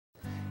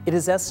It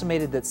is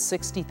estimated that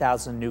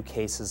 60,000 new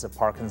cases of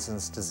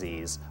Parkinson's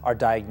disease are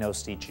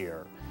diagnosed each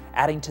year,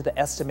 adding to the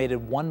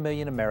estimated 1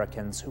 million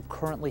Americans who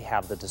currently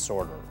have the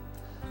disorder.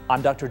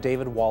 I'm Dr.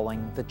 David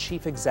Walling, the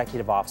Chief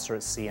Executive Officer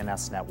at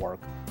CNS Network,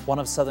 one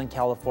of Southern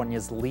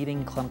California's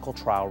leading clinical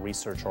trial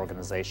research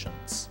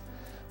organizations.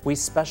 We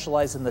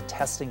specialize in the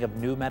testing of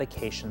new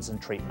medications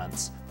and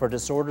treatments for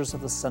disorders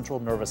of the central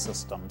nervous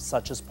system,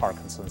 such as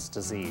Parkinson's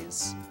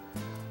disease.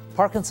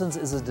 Parkinson's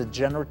is a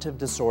degenerative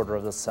disorder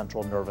of the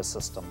central nervous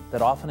system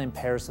that often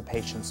impairs the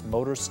patient's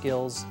motor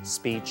skills,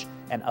 speech,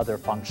 and other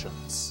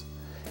functions.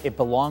 It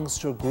belongs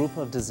to a group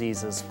of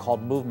diseases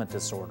called movement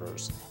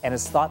disorders and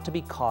is thought to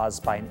be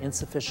caused by an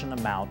insufficient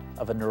amount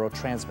of a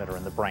neurotransmitter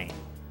in the brain.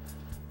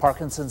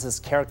 Parkinson's is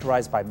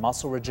characterized by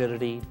muscle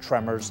rigidity,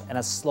 tremors, and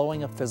a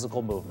slowing of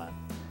physical movement.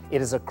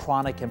 It is a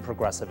chronic and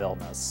progressive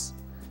illness.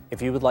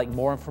 If you would like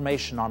more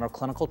information on our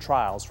clinical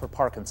trials for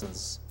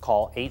Parkinson's,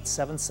 call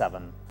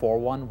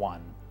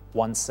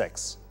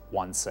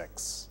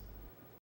 877-411-1616.